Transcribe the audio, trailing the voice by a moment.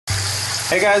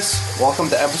Hey guys, welcome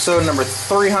to episode number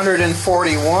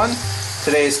 341.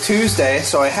 Today is Tuesday,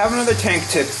 so I have another tank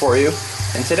tip for you.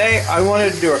 And today I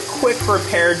wanted to do a quick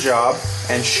repair job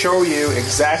and show you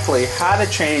exactly how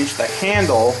to change the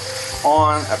handle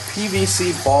on a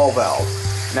PVC ball valve.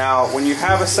 Now, when you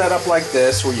have a setup like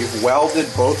this where you've welded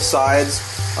both sides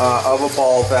of a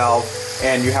ball valve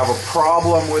and you have a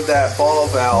problem with that ball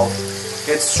valve,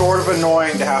 it's sort of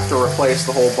annoying to have to replace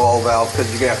the whole ball valve because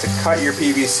you're going to have to cut your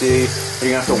PVC,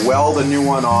 you're going to have to weld a new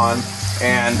one on,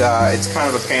 and it's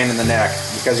kind of a pain in the neck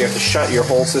because you have to shut your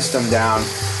whole system down.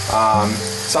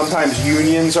 Sometimes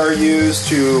unions are used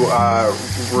to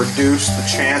reduce the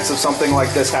chance of something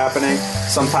like this happening.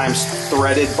 Sometimes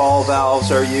threaded ball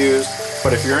valves are used.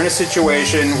 But if you're in a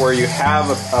situation where you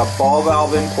have a ball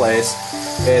valve in place,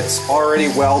 it's already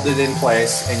welded in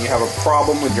place, and you have a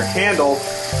problem with your handle,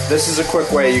 this is a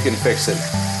quick way you can fix it.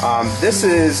 This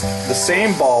is the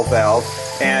same ball valve,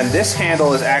 and this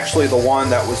handle is actually the one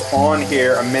that was on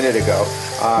here a minute ago.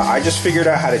 I just figured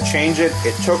out how to change it.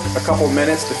 It took a couple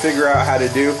minutes to figure out how to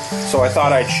do, so I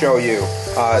thought I'd show you.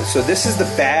 So this is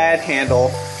the bad handle,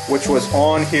 which was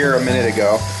on here a minute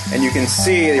ago, and you can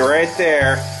see right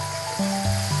there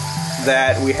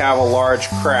that we have a large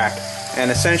crack.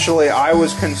 And essentially I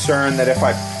was concerned that if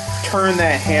I turn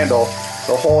that handle,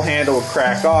 the whole handle would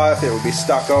crack off, it would be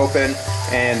stuck open,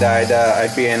 and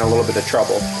I'd be in a little bit of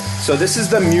trouble. So this is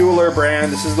the Mueller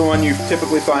brand. This is the one you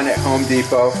typically find at Home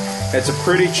Depot. It's a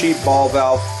pretty cheap ball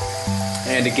valve,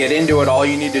 and to get into it, all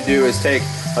you need to do is take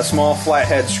a small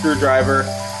flathead screwdriver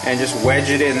and just wedge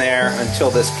it in there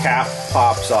until this cap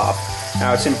pops off.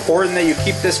 Now, it's important that you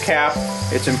keep this cap.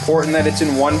 It's important that it's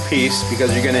in one piece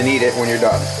because you're going to need it when you're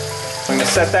done. So I'm going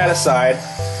to set that aside,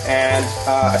 and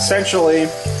essentially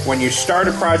when you start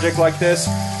a project like this,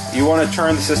 you want to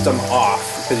turn the system off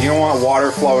because you don't want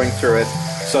water flowing through it.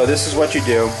 So this is what you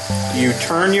do. You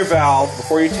turn your valve,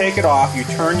 before you take it off, you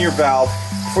turn your valve,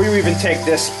 before you even take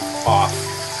this off,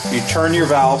 you turn your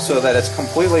valve so that it's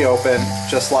completely open,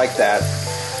 just like that.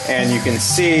 And you can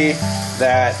see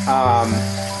that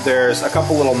there's a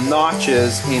couple little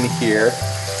notches in here,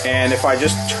 and if I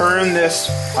just turn this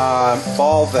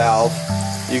ball valve,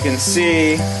 you can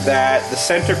see that the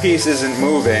centerpiece isn't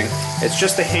moving. It's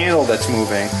just the handle that's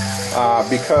moving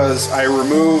because I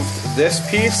removed this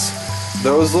piece.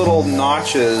 Those little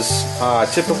notches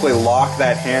typically lock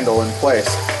that handle in place,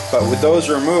 but with those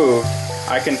removed,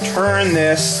 I can turn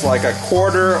this like a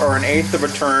quarter or an eighth of a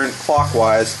turn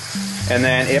clockwise, and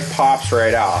then it pops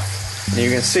right off. And you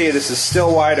can see this is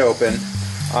still wide open,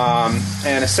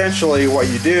 and essentially what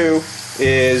you do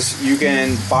is you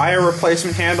can buy a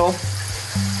replacement handle.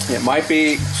 It might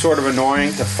be sort of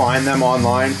annoying to find them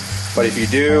online, but if you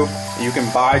do, you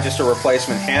can buy just a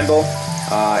replacement handle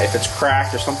if it's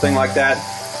cracked or something like that.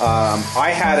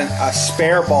 I had a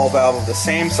spare ball valve of the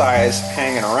same size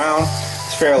hanging around.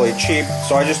 It's fairly cheap,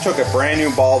 so I just took a brand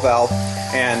new ball valve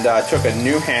and took a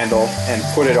new handle and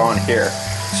put it on here.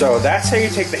 So that's how you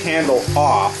take the handle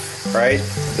off, right?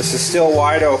 This is still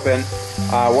wide open.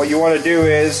 What you want to do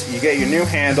is you get your new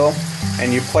handle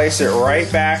and you place it right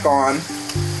back on.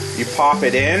 You pop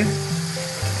it in,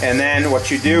 and then what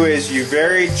you do is you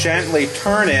very gently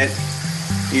turn it.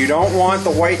 You don't want the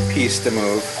white piece to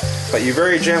move, but you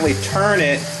very gently turn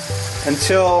it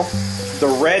until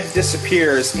the red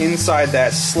disappears inside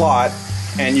that slot,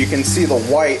 and you can see the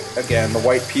white again, the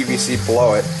white PVC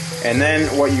below it. And then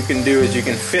what you can do is you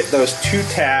can fit those two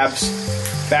tabs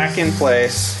back in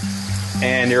place,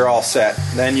 and you're all set.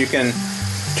 Then you can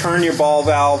turn your ball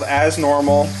valve as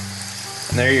normal,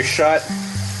 and there you're shut.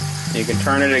 You can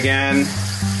turn it again,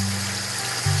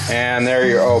 and there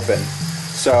you're open.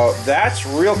 So that's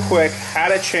real quick how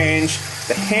to change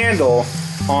the handle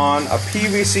on a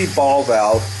PVC ball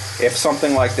valve if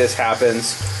something like this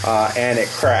happens and it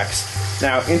cracks.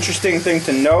 Now, interesting thing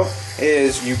to note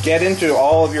is you get into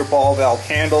all of your ball valve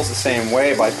handles the same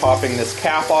way by popping this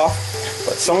cap off,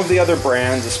 but some of the other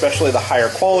brands, especially the higher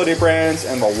quality brands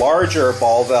and the larger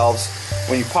ball valves,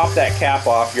 when you pop that cap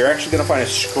off, you're actually going to find a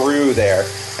screw there,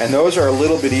 and those are a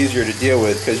little bit easier to deal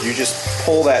with because you just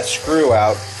pull that screw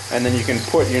out and then you can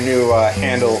put your new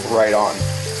handle right on.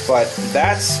 But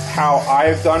that's how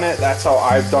I've done it. That's how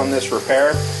I've done this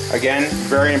repair. Again,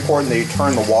 very important that you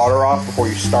turn the water off before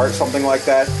you start something like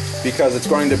that because it's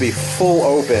going to be full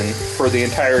open for the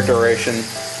entire duration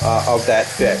of that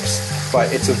fix.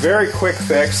 But it's a very quick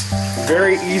fix,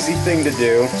 very easy thing to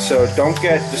do, so don't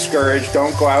get discouraged.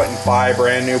 Don't go out and buy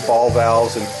brand new ball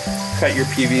valves and cut your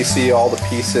PVC all to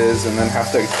pieces and then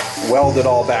have to weld it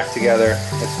all back together.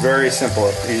 It's very simple.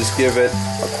 You just give it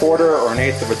a quarter or an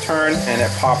eighth of a turn and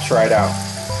it pops right out.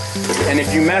 And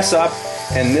if you mess up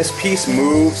and this piece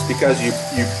moves because you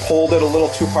pulled it a little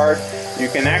too hard, you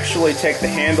can actually take the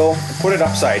handle and put it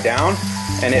upside down,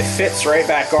 and it fits right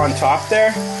back on top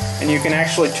there, and you can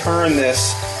actually turn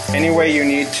this any way you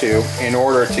need to in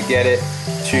order to get it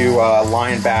to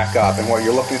line back up. And what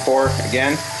you're looking for,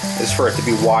 again, is for it to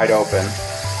be wide open.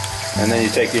 And then you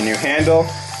take your new handle,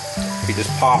 you just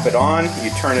pop it on, you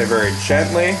turn it very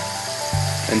gently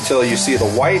until you see the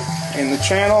white in the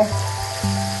channel,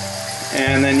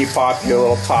 and then you pop your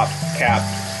little top cap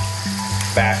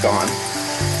back on,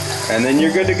 and then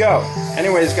you're good to go.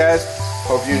 Anyways guys,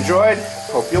 hope you enjoyed,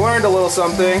 hope you learned a little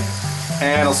something,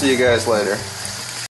 and I'll see you guys later.